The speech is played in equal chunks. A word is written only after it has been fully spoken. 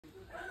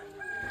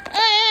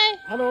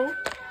Hello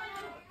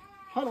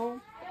hello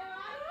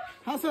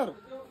हां sir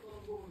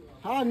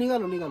हां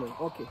निघालो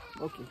ओके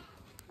ओके.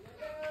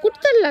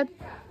 कुठं चाललात?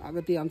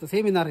 अगं ती आमचा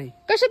सेमिनार आहे.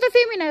 कशाचा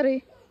सेमिनार आहे?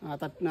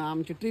 आता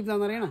आमची ट्रिप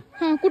जाणार आहे ना.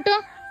 हा कुठं?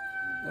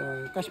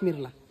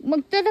 काश्मीरला.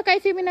 मग त्याचा काय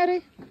सेमिनार आहे?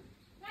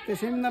 ते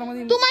सेमिनार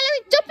मध्ये तुम्हाला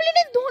मी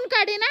चप्पलीनेच धुवून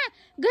काढे ना.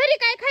 घरी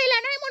काय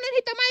खायला नाही म्हणून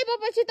इथं माय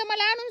बाबाची तर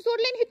मला आणून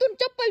सोडले, इथून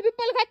चप्पल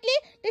बिप्पल घातली,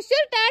 ते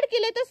शर्ट ऍड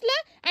केलं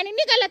तसलं आणि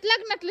निघालात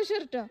लग्नातलं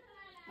शर्ट.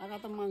 अगं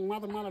आता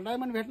मग मला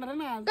डायमंड भेटणार आहे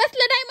ना.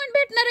 कसलं डायमंड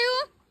भेटणार आहे हो?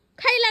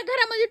 खायला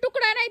घरामध्ये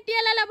तुकडा नाही,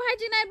 तेलाला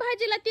भाजी नाही,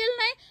 भाजीला तेल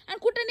नाही, आणि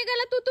कुठं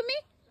निघाला तू तुम्ही?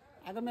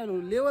 अगं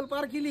मी लेवल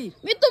पार केली.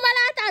 मी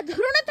तुम्हाला आता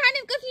धरूनच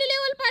आणीन. कसली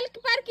लेवल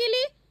पार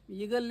केली?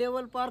 इगल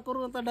लेवल पार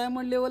करून आता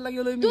डायमंड लेवलला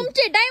गेलोय मी.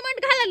 तुमचे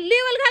डायमंड घाला,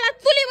 लेवल घाला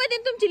चुलीमध्ये,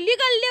 तुमची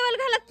लिगल लेवल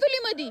घाला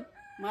चुलीमध्ये.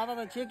 माझा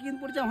आता चेक इन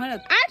पुढच्या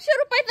महिन्यात 800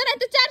 रुपयाचा नाही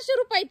तर 400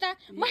 रुपयाचा.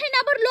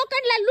 महिनाभर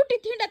लोकांना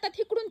लुटीत हिंडतात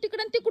इकडून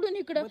तिकडून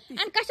इकडं,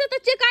 आणि कशाचा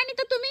चेक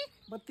आणता तुम्ही?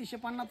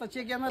 3250चा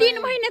चेक येणार. 3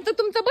 महिन्याचा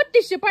तुमचा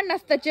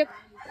 3250चा चेक.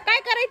 काय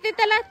करायचंय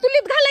त्याला?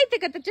 चुलीत घालायचं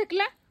का त्या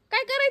चेकला?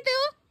 काय करायचंय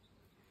हो?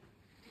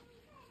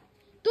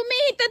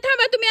 तुम्ही इथं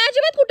थांबा, तुम्ही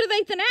अजिबात कुठं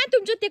जायचं ना.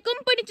 तुमच्या ते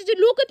कंपनीचे जे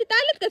लोक तिथं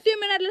आलेत का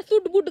सेमिनारला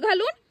सूट बूट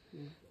घालून,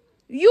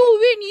 यू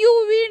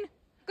विन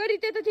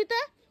करीत येतात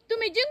तिथं.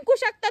 तुम्ही जिंकू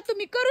शकता,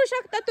 तुम्ही करू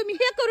शकता, तुम्ही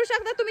हे करू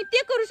शकता, तुम्ही ते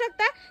करू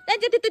शकता.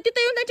 त्यांच्या तिथं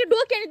येऊन त्यांच्या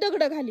डोक्याने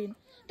दगड घालीन.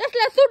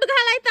 तसला सूट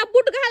घालायचा,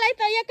 बूट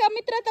घालायचा, एका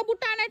मित्राचा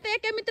बूट आणायचा,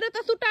 एका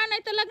मित्राचा सूट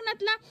आणायचा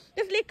लग्नातला,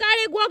 तसले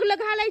काळे गोगल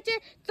घालायचे,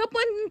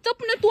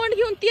 चपन तोंड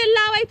घेऊन तेल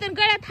लावायचं,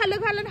 गळ्यात हाल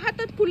घालून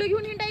हातात फुलं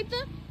घेऊन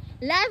हिंडायचं.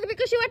 लाज बी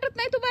कशी वाटत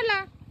नाही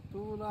तुम्हाला?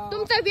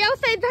 तुमचा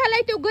व्यवसाय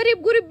झालाय तो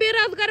गरीब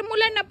बेरोजगार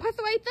मुलांना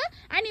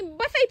फसवायचं आणि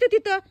बसायचं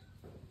तिथं.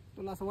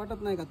 तुला असं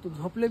वाटत नाही का तू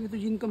झोपले बी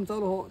तुझी इन्कम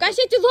चालू हो?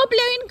 कशाची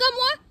झोपल्यावर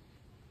इन्कम हो?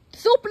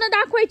 स्वप्न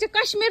दाखवायचे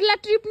काश्मीरला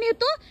ट्रिप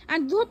नेतो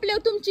आणि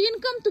झोपल्यावर तुमची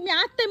इन्कम. तुम्ही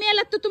आता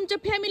मिळालात तर तुमच्या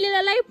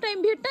फॅमिलीला लाईफ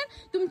टाइम भेटन.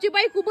 तुमची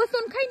बायको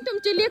बसून खाईन,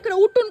 तुमचे लेकरं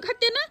उठून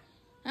खाते ना.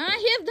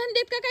 हेच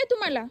धंदेत का काय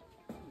तुम्हाला?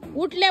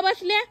 उठल्या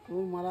बसल्या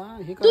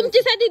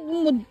तुमची साधी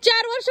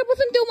 4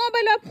 वर्षापासून तो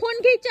मोबाईलवर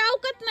फोन घ्यायची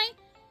अवकात नाही,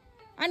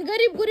 आणि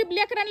गरीब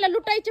लेकरांना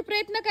लुटायचे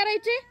प्रयत्न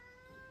करायचे.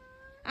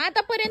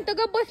 आतापर्यंत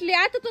गप बसले.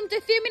 आता तुमच्या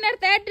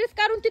सेमिनारचा ऍड्रेस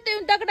काढून तिथे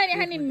येऊन दगडाने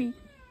हाणीन मी.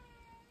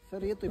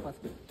 सर येतोय पास.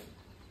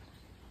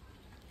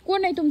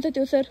 कोण आहे तुमचा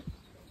तो सर?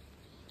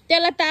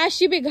 त्याला तर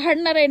अशी बी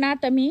घाडणार आहे ना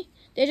आता मी.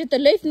 त्याचे तर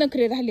लईच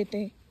नखरे झाले.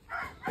 ते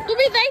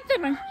तुम्ही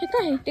जायचं ना. हे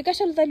काय ते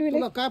कशाला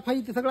चालू काय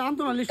पाहिजे सगळं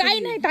आणतो ना. काय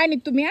नाही आणि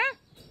तुम्ही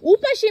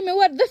उपाशी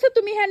मेवर जसं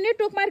तुम्ही ह्या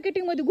नेटवर्क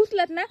मार्केटिंग मध्ये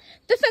घुसलात ना,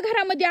 तसं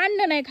घरामध्ये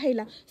अन्न नाही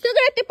खायला.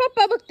 सगळं ते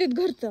पप्पा बघतात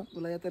घरचं.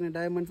 तुला येताना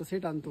डायमंडचा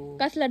सेट आणतो.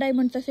 कसला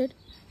डायमंडचा सेट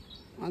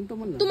आणतो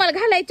म्हणलं? तुम्हाला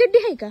घालायची चड्डी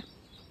आहे का?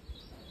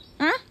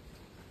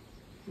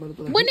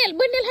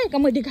 बनेल आहे का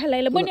मध्ये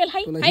घालायला? बनेल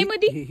हाय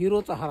मध्ये.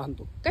 हिरोचा हार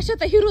आणतो.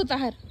 कशाचा हिरोचा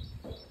हार?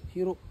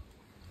 हिरो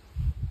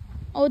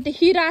अहो ते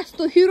हिरा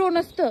असतो, हिरो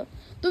नसतं.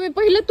 तुम्ही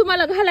पहिलं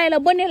तुम्हाला घालायला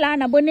बनेल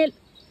आणा, बनेल,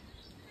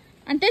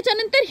 आणि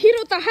त्याच्यानंतर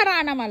हिरोचा हार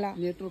आणा मला.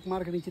 नेटवर्क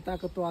मार्केटिंगची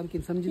ताकद तो आणखी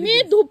समजली.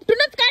 मी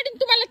धुपटूनच काढीन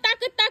तुम्हाला.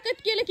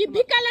 ताकद केलं की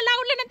भिकाला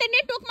लावलं ना त्या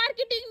नेटवर्क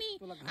मार्केटिंगनी.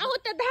 अहो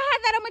त्या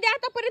 10,000 मध्ये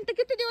आतापर्यंत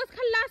किती दिवस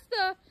खाल्लं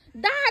असतं?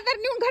 10,000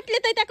 नेऊन घातले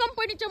तर त्या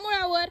कंपनीच्या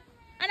मुळावर,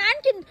 आणि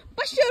आणखी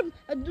 500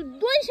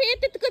 200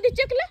 येते, कधी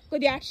चेकला,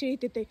 कधी 800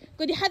 येते,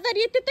 कधी 1000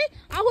 येते.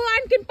 अहो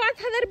आणखीन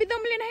 5,000 बी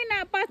जमले नाही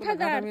ना.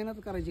 5,000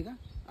 मेहनत करायची का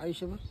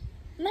आयुष्यभर?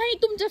 नाही,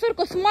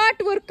 तुमच्यासारखं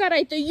स्मार्ट वर्क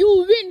करायचं. You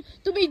win.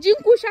 तुम्ही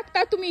जिंकू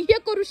शकता, तुम्ही हे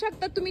करू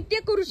शकता, तुम्ही ते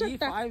करू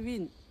शकता. I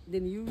win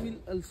then you will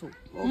also.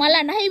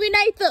 मला नाही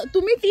विनायचं.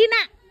 तुम्ही ती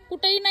ना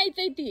कुठेही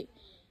नाहीच ती.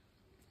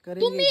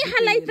 तुम्ही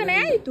हलायचं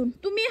नाही इथून.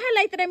 तुम्ही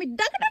हलायचं नाही, मी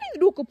दगडानेच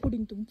डोकं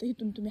फोडीन तुमचं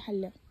इथून तुम्ही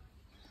हल्ल्या.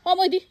 हो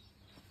मध्ये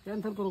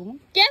कॅन्सल करू मग?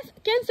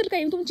 कॅन्सल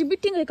काय? तुमची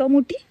मीटिंग आहे का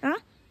मोठी?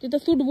 तिथं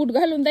सूट बूट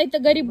घालून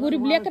जायचं, गरीब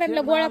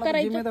लेकरांना गोळा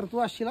करायचं. तू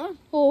असशील?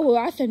 हो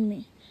असन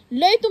मी.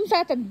 लय तुमचं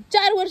आता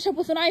 4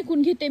 वर्षापासून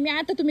ऐकून घेते मी.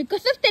 आता तुम्ही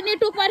कसंच त्या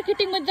नेटवर्क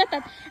मार्केटिंग मध्ये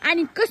जातात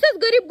आणि कसंच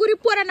गरीब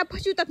पोरांना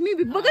फसवतात मी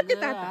बी बघत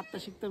येतात. आता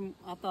शिकतो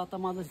आता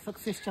माझं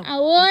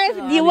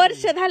सक्सेसच्या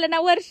वर्ष झालं ना.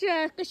 वर्ष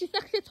कशी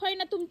सक्सेस होय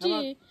ना तुमची?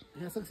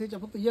 ह्या सक्सेसच्या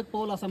फक्त एक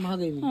पाऊल असा महाग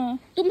आहे मी.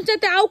 तुमचं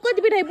ते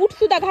अवकत बी नाही. बूट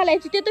सुद्धा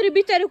घालायची, ते तरी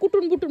बिचारे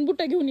कुठून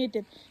बुट घेऊन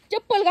येतात.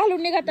 चप्पल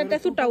घालून निघातात त्या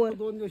सुटावर.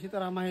 2 दिवस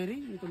तर माहेरी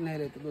मी तुला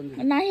न्यायला येतो. 2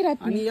 दिवस नाही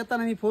राहत. आणि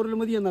येताना मी 4 व्हीलर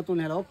मध्ये येणार तू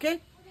न्यायला. ओके?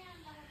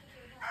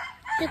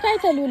 ते काय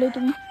चालवलंय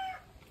तुम्ही?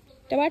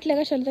 त्या बाटल्या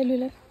कशाला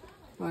चालवल्या?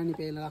 पाणी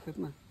प्यायला लागतात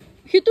ना.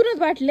 हिथूनच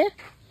बाटल्या.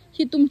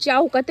 ही तुमची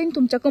अवकात आहे,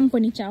 तुमच्या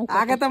कंपनीची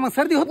अवकात. आता मग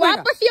सर्दी होत नाही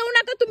का? वापस येऊ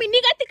नका तुम्ही.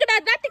 निघा तिकडं,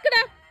 जा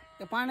तिकडं.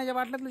 त्या पाण्याच्या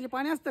बाटल्यातलं जे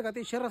पाणी असतं का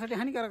ते शरीरासाठी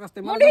हानिकारक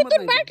असते. म्हणून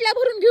इथून बाटल्या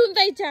भरून घेऊन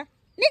जायच्या.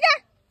 निघा.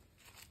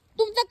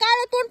 तुमचं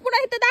काळं तोंड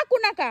पुन्हा इथं दाखवू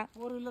नका.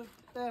 4 व्हीलर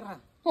तयार राहा.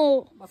 हो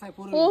बसाय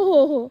 4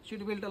 हो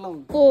सीट बेल्ट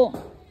लावून. हो.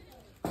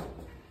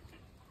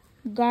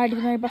 गाडी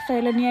नाही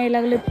बसायला न्यायला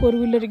लागले 4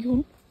 व्हीलर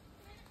घेऊन.